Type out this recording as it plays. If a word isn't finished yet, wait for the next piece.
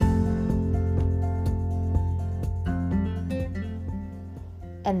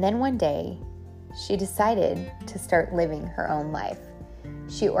And then one day, she decided to start living her own life.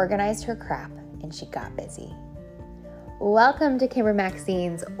 She organized her crap and she got busy. Welcome to Kimber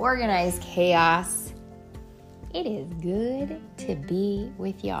Maxine's Organized Chaos. It is good to be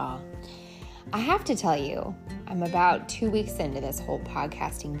with y'all. I have to tell you, I'm about 2 weeks into this whole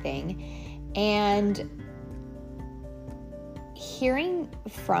podcasting thing, and hearing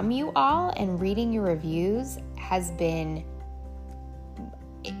from you all and reading your reviews has been,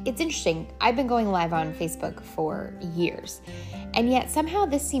 it's interesting. I've been going live on Facebook for years, and yet somehow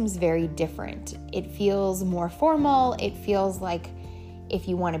this seems very different. It feels more formal. It feels like if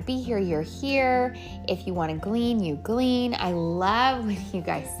you want to be here, you're here. If you want to glean, you glean. I love when you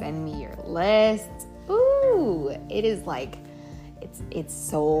guys send me your lists. Ooh, it is like, it's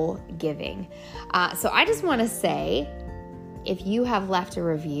soul giving. So I just want to say, if you have left a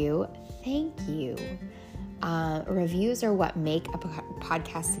review, thank you. Reviews are what make a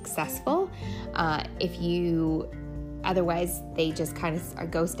podcast successful. Otherwise, they just kind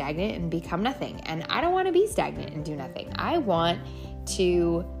of go stagnant and become nothing. And I don't want to be stagnant and do nothing. I want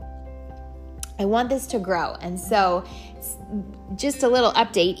this to grow. And so just a little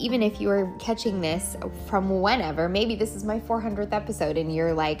update, even if you are catching this from whenever, maybe this is my 400th episode and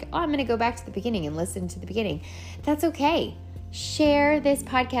you're like, oh, I'm going to go back to the beginning and listen to the beginning. That's okay. Share this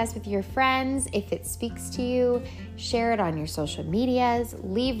podcast with your friends. If it speaks to you, share it on your social medias,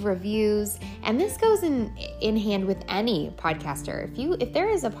 leave reviews. And this goes in hand with any podcaster. If there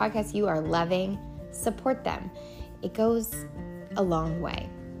is a podcast you are loving, support them. It goes a long way.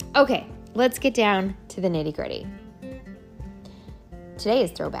 Okay, let's get down to the nitty-gritty. Today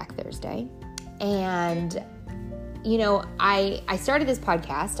is Throwback Thursday, and I started this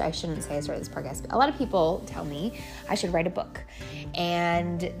podcast. I shouldn't say I started this podcast, but a lot of people tell me I should write a book.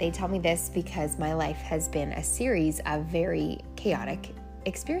 And they tell me this because my life has been a series of very chaotic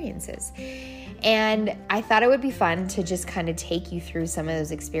experiences. And I thought it would be fun to just kind of take you through some of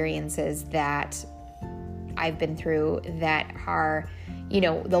those experiences that I've been through that are,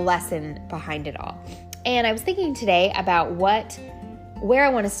 the lesson behind it all. And I was thinking today about where I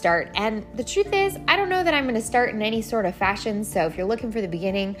want to start. And the truth is, I don't know that I'm going to start in any sort of fashion. So if you're looking for the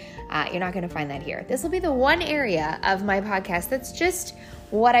beginning, you're not going to find that here. This will be the one area of my podcast that's just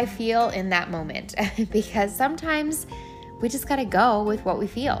what I feel in that moment, because sometimes we just got to go with what we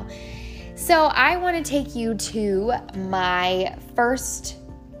feel. So I want to take you to my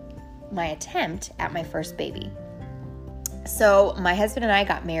attempt at my first baby. So my husband and I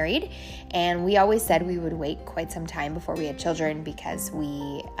got married, and we always said we would wait quite some time before we had children because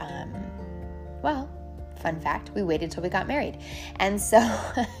we, fun fact, we waited till we got married. And so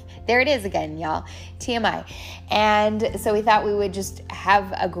there it is again, y'all, TMI. And so we thought we would just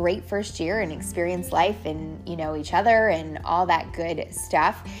have a great first year and experience life and, each other and all that good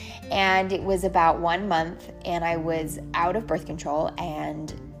stuff. And it was about 1 month, and I was out of birth control,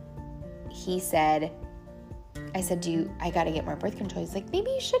 and I said, I got to get more birth control. He's like,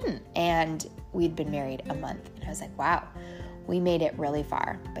 maybe you shouldn't. And we'd been married a month. And I was like, wow, we made it really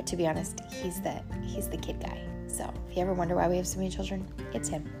far. But to be honest, he's the kid guy. So if you ever wonder why we have so many children, it's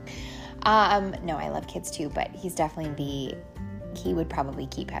him. No, I love kids too, but he's definitely he would probably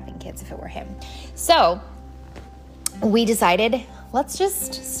keep having kids if it were him. So we decided, let's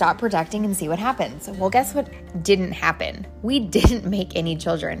just stop protecting and see what happens. Well, guess what didn't happen? We didn't make any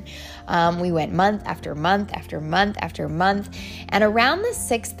children. We went month after month after month after month. And around the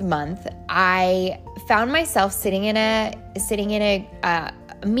 6th month, I found myself sitting in a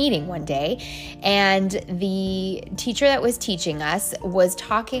meeting one day, and the teacher that was teaching us was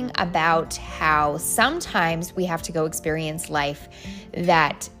talking about how sometimes we have to go experience life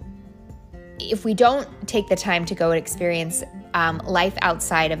that if we don't take the time to go and experience life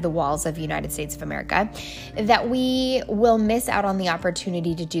outside of the walls of the United States of America, that we will miss out on the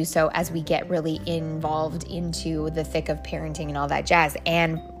opportunity to do so as we get really involved into the thick of parenting and all that jazz.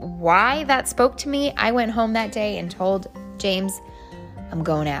 And why that spoke to me, I went home that day and told James, I'm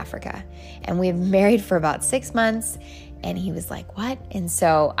going to Africa. And we had been married for about 6 months, and he was like, what? And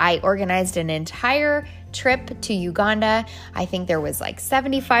so I organized an entire trip to Uganda. I think there was like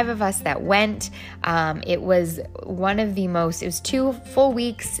 75 of us that went. It was it was 2 full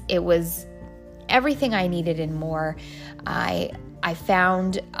weeks. It was everything I needed and more. I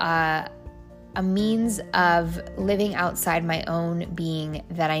found a means of living outside my own being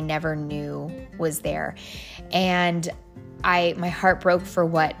that I never knew was there. And my heart broke for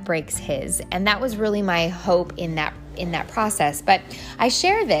what breaks his. And that was really my hope in that process. But I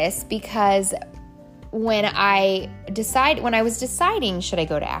share this because when I was deciding, should I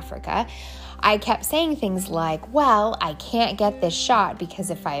go to Africa, I kept saying things like, well, I can't get this shot because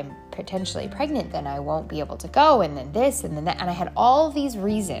if I'm potentially pregnant, then I won't be able to go, and then this, and then that. And I had all these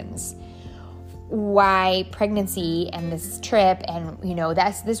reasons why pregnancy and this trip and,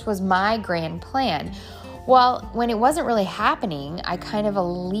 this was my grand plan. Well, when it wasn't really happening, I kind of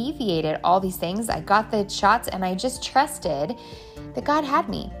alleviated all these things. I got the shots and I just trusted that God had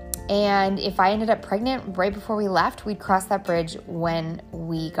me. And if I ended up pregnant right before we left, we'd cross that bridge when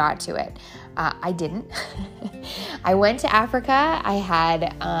we got to it. I didn't. I went to Africa. I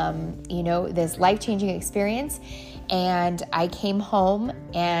had, this life-changing experience, and I came home,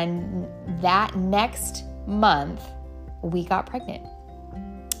 and that next month we got pregnant.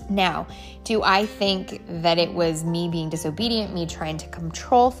 Now, do I think that it was me being disobedient, me trying to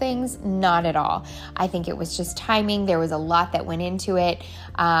control things? Not at all. I think it was just timing. There was a lot that went into it.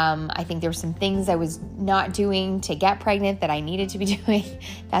 I think there were some things I was not doing to get pregnant that I needed to be doing.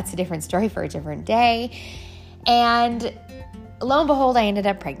 That's a different story for a different day. And lo and behold, I ended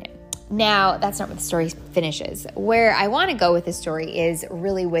up pregnant. Now, that's not where the story finishes. Where I want to go with this story is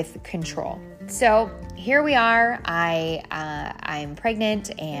really with control. So here we are. I'm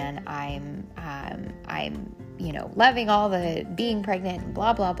pregnant, and I'm loving all the being pregnant and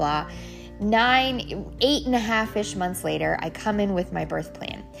blah blah blah. 8.5-ish months later, I come in with my birth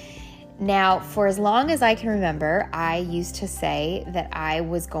plan. Now, for as long as I can remember, I used to say that I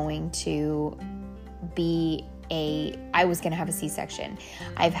was going to have a C-section.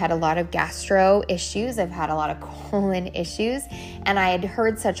 I've had a lot of gastro issues. I've had a lot of colon issues. And I had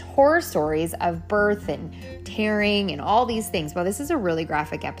heard such horror stories of birth and tearing and all these things. Well, this is a really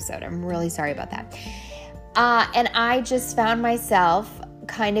graphic episode. I'm really sorry about that. And I just found myself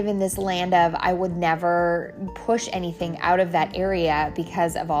kind of in this land of I would never push anything out of that area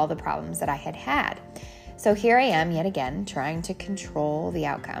because of all the problems that I had had. So here I am yet again trying to control the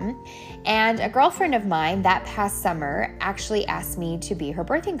outcome. And a girlfriend of mine that past summer actually asked me to be her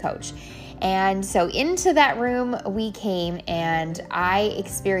birthing coach. And so into that room we came, and I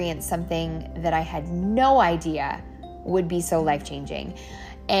experienced something that I had no idea would be so life-changing.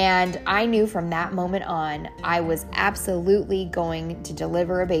 And I knew from that moment on, I was absolutely going to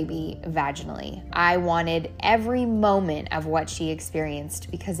deliver a baby vaginally. I wanted every moment of what she experienced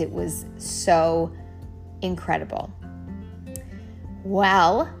because it was so incredible.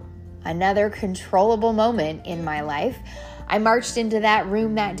 Well, another controllable moment in my life. I marched into that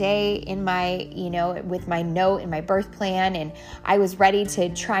room that day in my, with my note and my birth plan, and I was ready to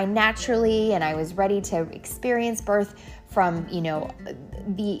try naturally, and I was ready to experience birth from,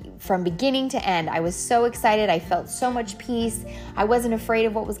 from beginning to end. I was so excited. I felt so much peace. I wasn't afraid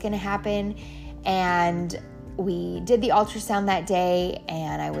of what was going to happen. And we did the ultrasound that day,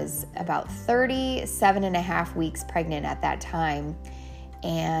 and I was about 37.5 weeks pregnant at that time.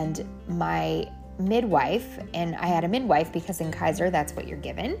 And my midwife, and I had a midwife because in Kaiser, that's what you're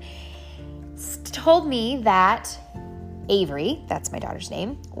given, told me that Avery, that's my daughter's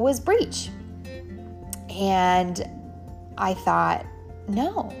name, was breech. And I thought,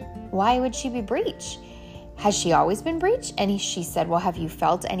 no, why would she be breech? Has she always been breech? And she said, well, have you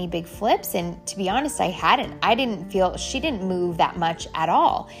felt any big flips? And to be honest, I hadn't. She didn't move that much at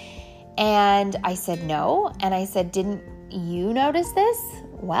all. And I said, no. And I said, didn't you notice this?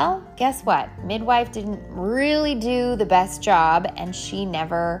 Well, guess what? Midwife didn't really do the best job, and she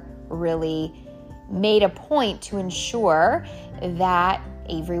never really made a point to ensure that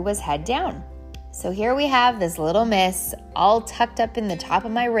Avery was head down. So here we have this little miss all tucked up in the top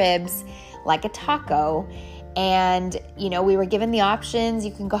of my ribs like a taco. And, we were given the options.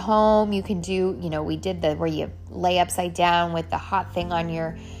 You can go home. You can do, we did where you lay upside down with the hot thing on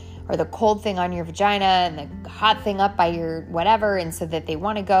or the cold thing on your vagina and the hot thing up by your whatever. And so that they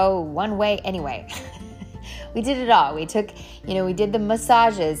want to go one way. Anyway, we did it all. We took, we did the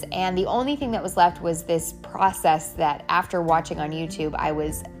massages. And the only thing that was left was this process that after watching on YouTube, I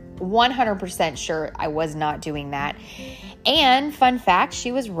was 100% sure I was not doing that. And fun fact,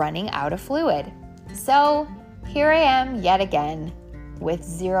 she was running out of fluid. So here I am yet again with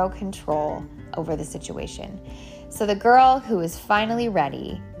zero control over the situation. So the girl who is finally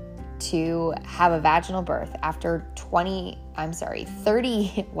ready to have a vaginal birth after 30,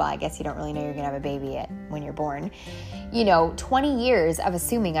 well, I guess you don't really know you're going to have a baby yet when you're born, 20 years of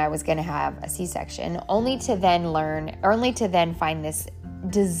assuming I was going to have a C-section, only to then find this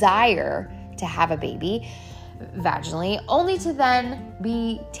desire to have a baby vaginally, only to then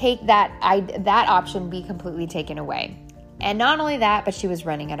take that option be completely taken away. And not only that, but she was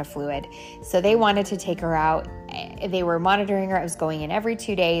running out of fluid. So they wanted to take her out they were monitoring her. I was going in every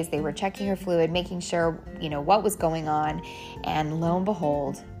 2 days. They were checking her fluid, making sure, what was going on. And lo and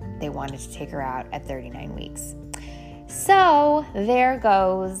behold, they wanted to take her out at 39 weeks. So there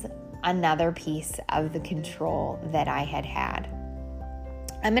goes another piece of the control that I had.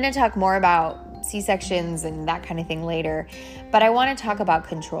 I'm going to talk more about C-sections and that kind of thing later, but I want to talk about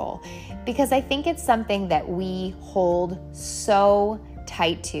control because I think it's something that we hold so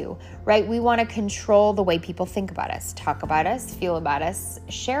tight to, right? We want to control the way people think about us, talk about us, feel about us,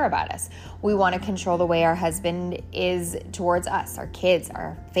 share about us. We want to control the way our husband is towards us, our kids,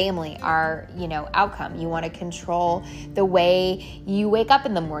 our family, our, outcome. You want to control the way you wake up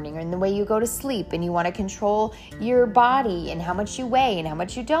in the morning and the way you go to sleep, and you want to control your body and how much you weigh and how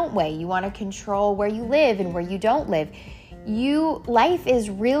much you don't weigh. You want to control where you live and where you don't live. Life is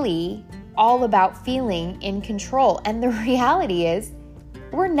really all about feeling in control. And the reality is,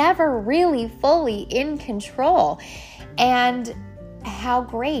 we're never really fully in control. And how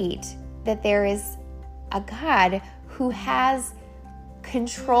great that there is a God who has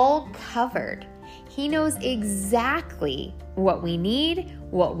control covered. He knows exactly what we need,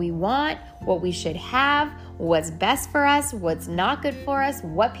 what we want, what we should have, what's best for us, what's not good for us,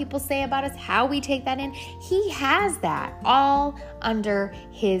 what people say about us, how we take that in. He has that all under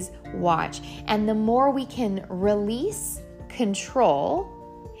his watch. And the more we can release control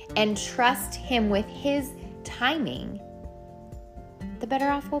and trust him with his timing, the better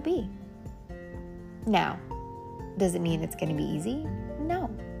off we'll be. Now, does it mean it's going to be easy? No.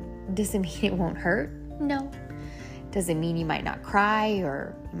 Does it mean it won't hurt? No. Does it mean you might not cry,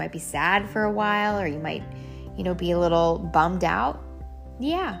 or you might be sad for a while, or you might, be a little bummed out?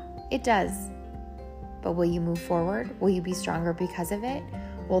 Yeah, it does. But will you move forward? Will you be stronger because of it?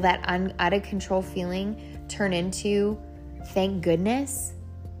 Will that out of control feeling turn into thank goodness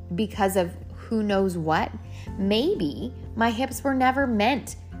because of who knows what? Maybe my hips were never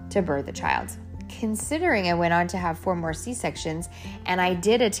meant to birth a child. Considering I went on to have 4 more C-sections, and I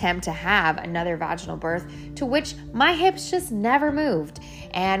did attempt to have another vaginal birth to which my hips just never moved.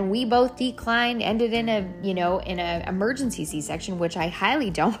 And we both declined, ended in a emergency C-section, which I highly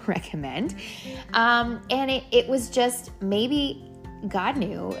don't recommend. And it was just, maybe God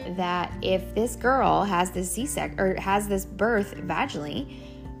knew that if this girl has this C-section or has this birth vaginally,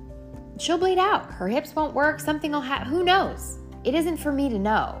 she'll bleed out. Her hips won't work. Something will happen. Who knows? It isn't for me to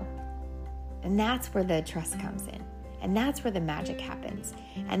know. And that's where the trust comes in. And that's where the magic happens.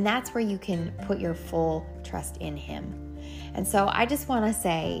 And that's where you can put your full trust in him. And so I just want to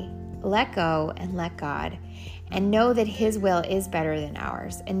say, let go and let God, and know that his will is better than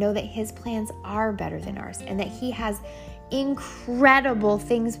ours, and know that his plans are better than ours, and that he has incredible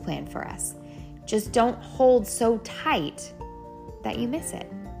things planned for us. Just don't hold so tight that you miss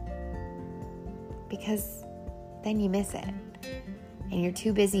it, because then you miss it. And you're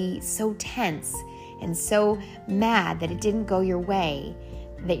too busy, so tense and so mad that it didn't go your way,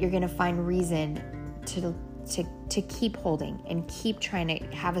 that you're going to find reason to keep holding and keep trying to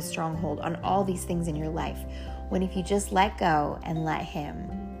have a stronghold on all these things in your life. When if you just let go and let him,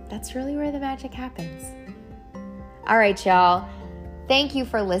 that's really where the magic happens. All right, y'all. Thank you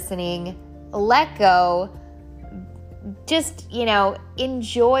for listening. Let go. Just,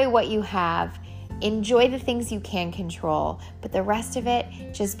 enjoy what you have. Enjoy the things you can control, but the rest of it,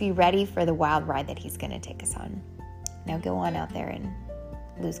 just be ready for the wild ride that he's going to take us on. Now go on out there and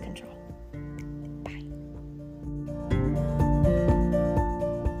lose control.